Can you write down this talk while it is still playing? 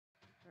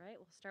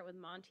We'll start with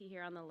Monty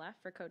here on the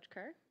left for Coach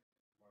Kerr.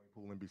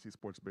 Pool, NBC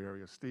Sports Bay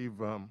Area. Steve,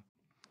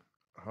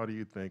 how do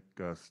you think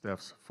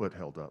Steph's foot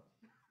held up?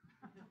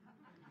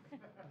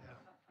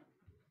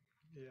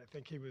 Yeah, I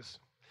think he was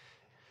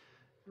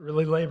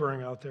really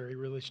laboring out there. He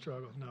really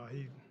struggled. No,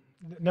 he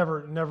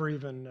never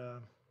even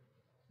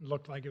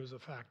looked like it was a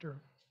factor.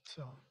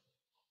 So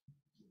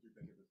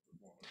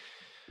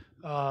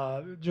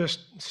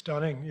just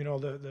stunning. You know,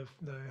 the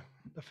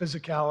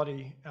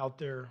physicality out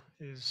there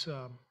is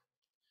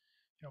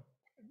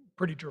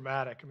pretty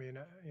dramatic. I mean,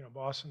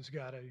 Boston's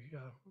got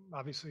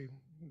obviously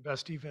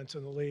best defense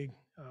in the league,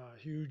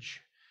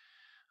 huge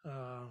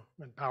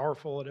and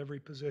powerful at every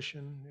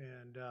position,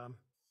 and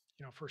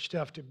for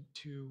Steph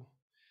to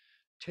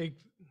take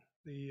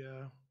the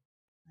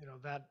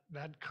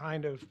that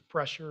kind of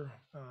pressure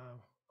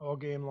all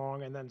game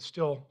long, and then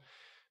still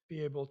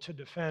be able to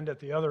defend at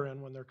the other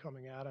end when they're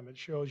coming at him. It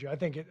shows you. I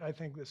think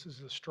this is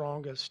the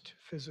strongest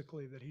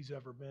physically that he's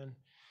ever been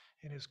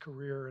in his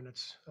career, and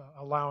it's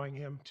allowing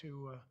him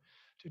to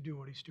do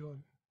what he's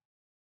doing.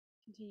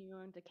 Continue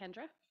on to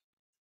Kendra.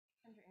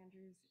 Kendra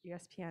Andrews,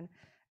 ESPN.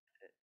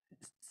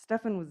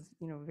 Stefan was,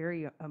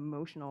 very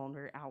emotional and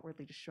very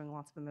outwardly just showing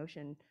lots of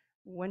emotion.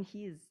 When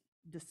he is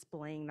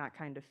displaying that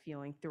kind of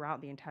feeling throughout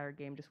the entire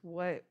game, just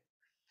what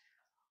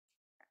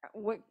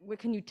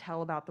can you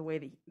tell about the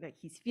way that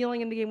he's feeling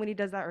in the game when he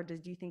does that, or do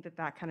you think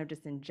that kind of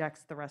just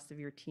injects the rest of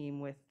your team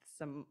with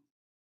some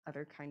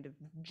other kind of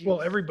juice? Well,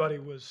 everybody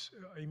was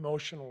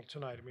emotional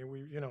tonight. I mean,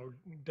 we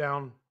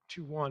down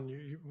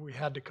 2-1, we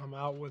had to come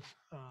out with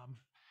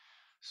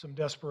some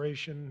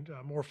desperation,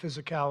 more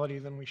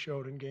physicality than we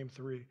showed in Game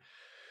 3.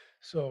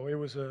 So it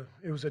was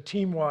a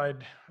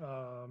team-wide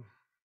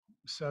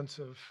sense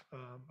of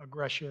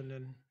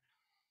aggression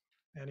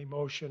and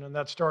emotion, and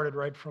that started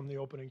right from the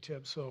opening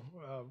tip. So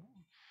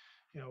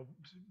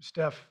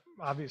Steph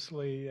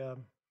obviously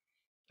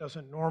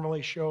doesn't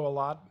normally show a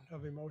lot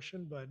of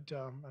emotion, but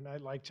a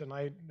night like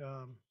tonight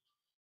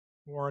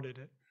warranted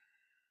it.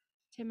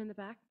 Tim in the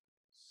back.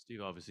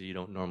 Steve, obviously you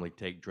don't normally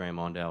take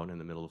Draymond out in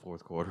the middle of the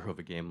fourth quarter of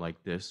a game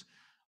like this.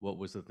 What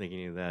was the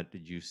thinking of that?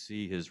 Did you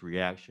see his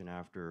reaction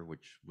after,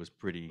 which was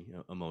pretty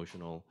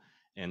emotional?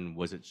 And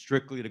was it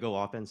strictly to go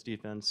offense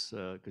defense?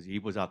 Because he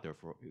was out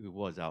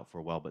for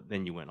a while, but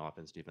then you went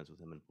offense defense with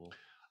him in Pool.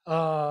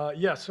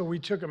 Yeah, so we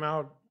took him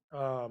out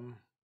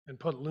and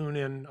put Loon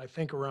in, I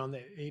think around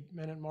the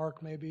 8-minute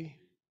mark, maybe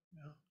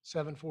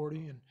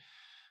 7:40,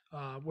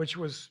 and which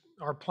was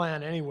our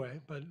plan anyway.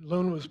 But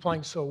Loon was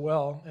playing so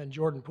well, and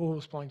Jordan Poole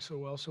was playing so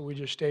well, so we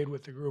just stayed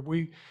with the group.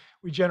 We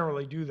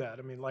generally do that.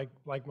 I mean,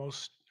 like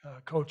most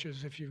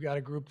coaches, if you've got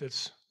a group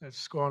that's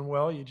going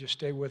well, you just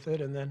stay with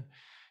it, and then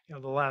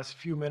the last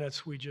few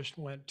minutes we just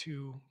went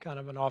to kind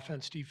of an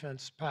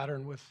offense-defense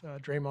pattern with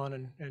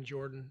Draymond and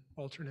Jordan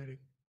alternating.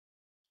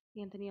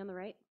 Anthony on the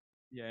right.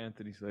 Yeah,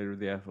 Anthony Slater,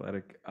 The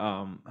Athletic.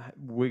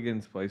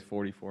 Wiggins plays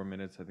 44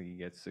 minutes. I think he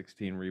gets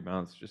 16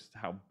 rebounds. Just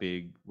how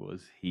big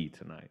was he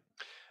tonight?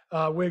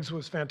 Wiggs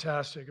was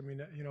fantastic. I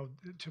mean,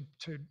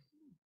 to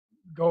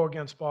go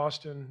against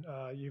Boston,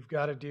 you've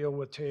got to deal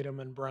with Tatum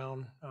and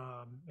Brown,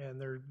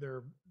 and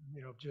they're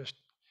just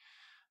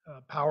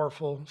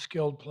powerful,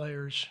 skilled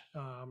players,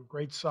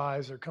 great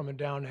size. They're coming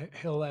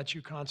downhill at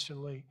you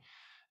constantly.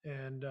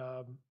 And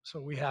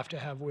so we have to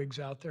have Wiggs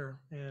out there.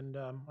 And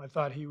I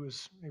thought he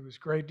was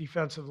great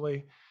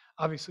defensively.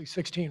 Obviously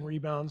 16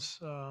 rebounds,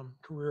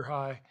 career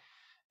high,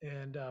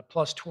 and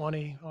plus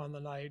 20 on the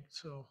night.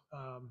 So,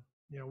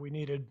 we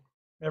needed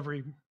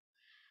every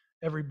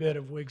bit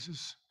of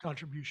Wiggs's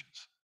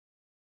contributions.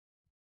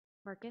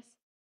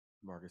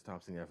 Marcus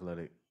Thompson, The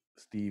Athletic.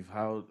 Steve,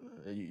 how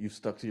you've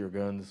stuck to your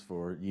guns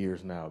for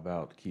years now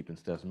about keeping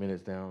Steph's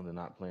minutes down and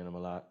not playing him a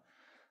lot.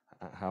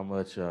 How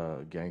much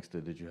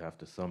gangster did you have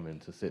to summon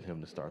to sit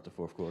him to start the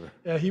fourth quarter?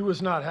 Yeah, he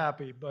was not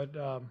happy, but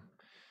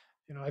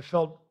I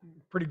felt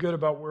pretty good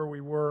about where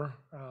we were.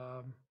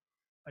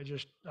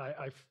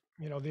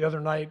 The other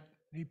night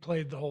he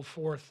played the whole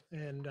fourth,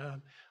 and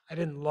I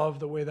didn't love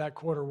the way that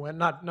quarter went.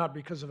 Not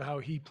because of how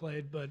he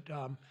played, but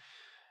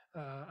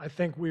I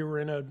think we were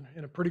in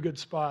a pretty good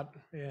spot,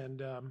 and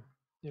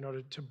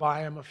to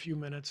buy him a few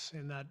minutes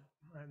in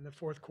the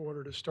fourth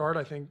quarter to start,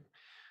 I think.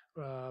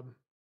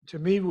 To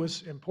me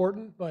was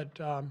important, but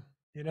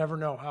you never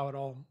know how it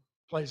all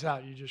plays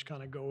out. You just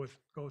kind of go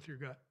with your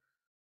gut.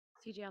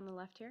 CJ on the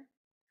left here.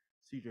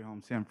 CJ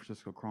Holmes, San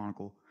Francisco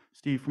Chronicle.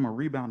 Steve, from a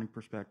rebounding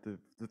perspective,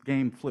 the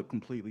game flipped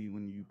completely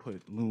when you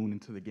put Loon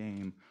into the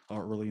game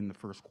early in the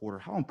first quarter.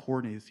 How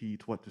important is he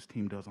to what this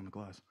team does on the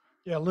glass?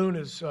 Yeah, Loon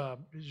is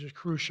just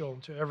crucial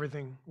to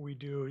everything we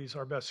do. He's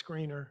our best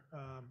screener,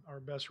 our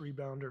best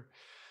rebounder.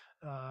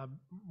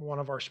 One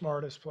of our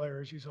smartest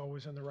players. He's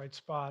always in the right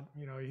spot.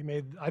 He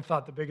made, I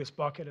thought, the biggest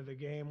bucket of the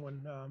game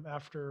when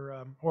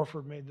after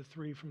Horford made the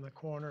three from the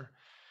corner.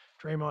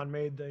 Draymond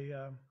made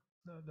the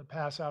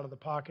pass out of the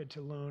pocket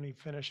to Loon. He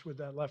finished with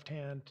that left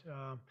hand.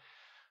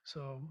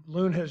 So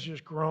Loon has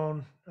just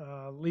grown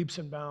leaps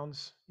and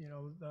bounds.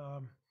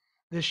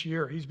 This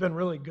year he's been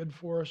really good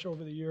for us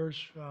over the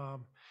years,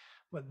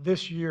 but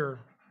this year,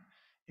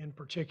 in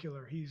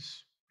particular,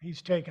 he's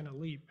taken a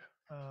leap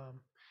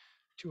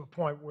to a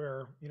point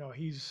where,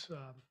 he's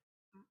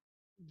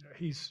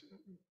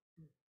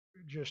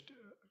just,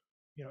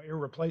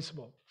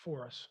 irreplaceable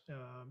for us.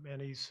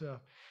 And he's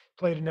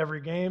played in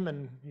every game,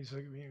 and he's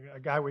a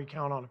guy we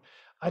count on.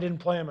 I didn't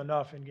play him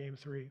enough in game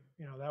 3.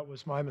 That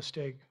was my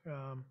mistake.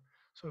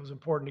 So it was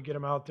important to get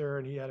him out there,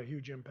 and he had a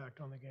huge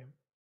impact on the game.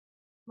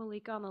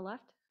 Malika on the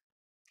left.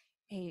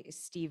 Hey,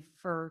 Steve,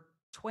 for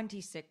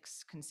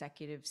 26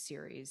 consecutive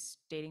series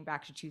dating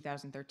back to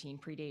 2013,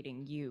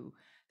 predating you,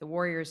 the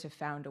Warriors have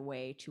found a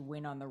way to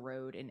win on the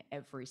road in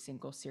every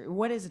single series.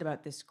 What is it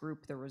about this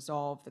group, the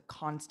resolve, the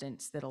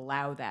constants that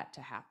allow that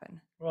to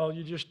happen? Well,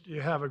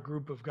 you have a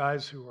group of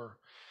guys who are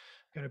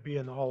going to be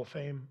in the Hall of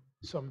Fame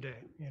someday.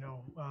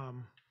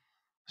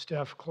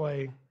 Steph,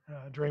 Clay,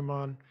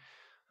 Draymond.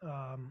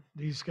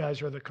 These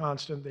guys are the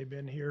constant. They've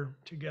been here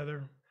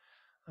together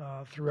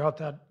throughout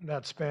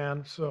that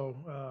span.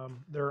 So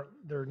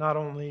they're not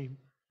only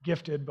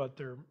gifted, but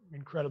they're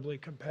incredibly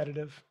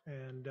competitive,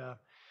 and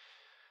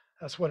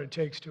that's what it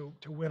takes to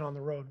win on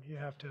the road. You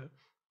have to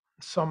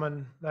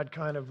summon that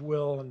kind of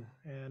will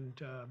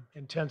and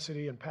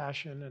intensity and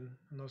passion,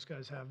 and those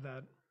guys have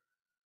that.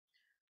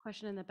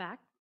 Question in the back.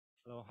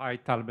 Hello, hi,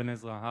 Tal Ben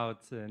Ezra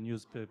Hart, a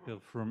newspaper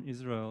from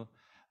Israel.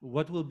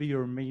 What will be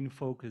your main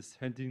focus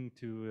heading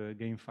to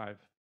Game 5?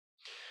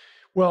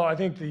 Well, I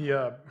think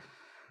the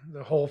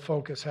whole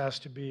focus has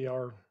to be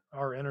our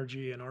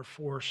energy and our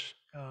force.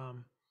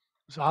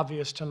 It's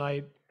obvious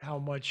tonight how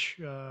much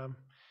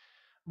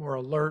more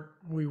alert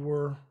we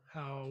were,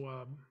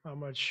 how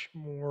much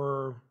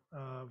more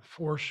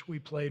force we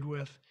played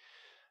with,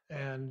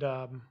 and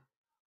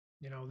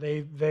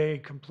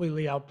they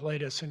completely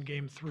outplayed us in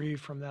Game 3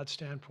 from that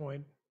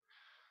standpoint.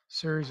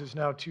 Series is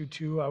now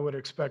 2-2. I would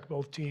expect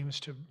both teams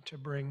to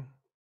bring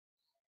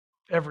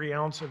every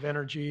ounce of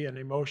energy and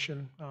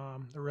emotion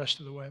the rest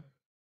of the way.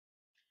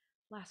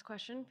 Last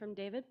question from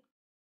David.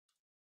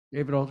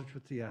 David Aldrich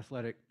with The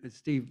Athletic.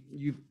 Steve,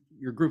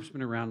 your group's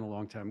been around a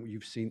long time.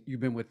 You've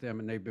been with them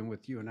and they've been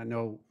with you, and I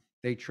know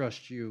they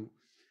trust you.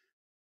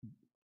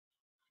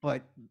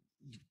 But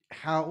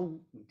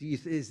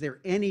is there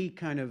any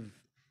kind of,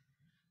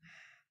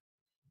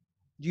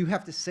 do you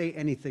have to say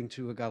anything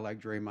to a guy like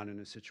Draymond in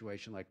a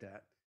situation like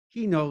that?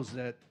 He knows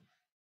that,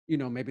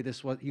 maybe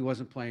he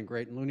wasn't playing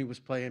great and Looney was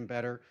playing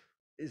better.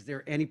 Is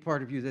there any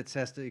part of you that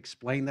has to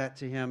explain that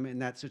to him in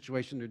that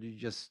situation, or do you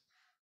just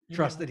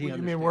trust that he You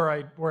understands? mean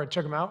where I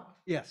took him out?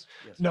 Yes.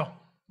 No.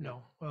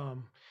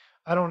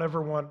 I don't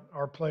ever want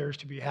our players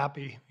to be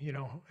happy,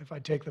 if I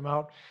take them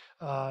out.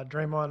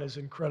 Draymond is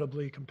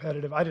incredibly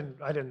competitive. I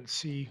didn't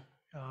see,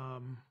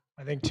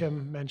 I think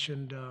Tim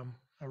mentioned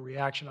a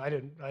reaction. I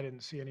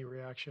didn't see any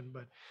reaction,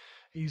 but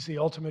he's the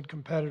ultimate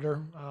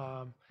competitor.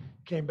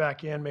 Came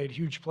back in, made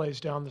huge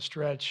plays down the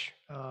stretch.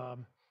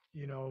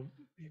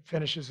 He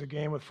finishes the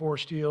game with 4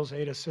 steals,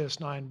 8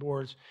 assists, 9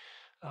 boards.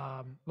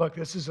 Look,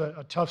 this is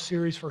a tough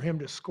series for him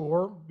to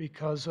score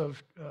because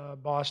of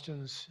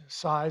Boston's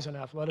size and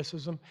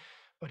athleticism,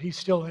 but he's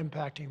still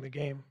impacting the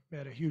game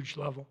at a huge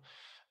level.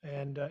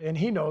 And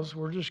he knows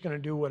we're just going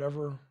to do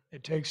whatever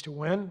it takes to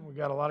win. We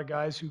got a lot of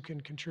guys who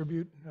can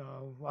contribute.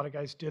 A lot of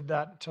guys did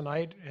that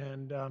tonight,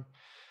 and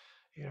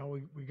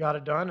we got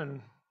it done.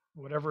 And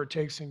whatever it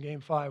takes in Game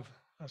 5,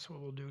 that's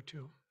what we'll do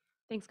too.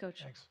 Thanks,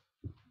 Coach. Thanks.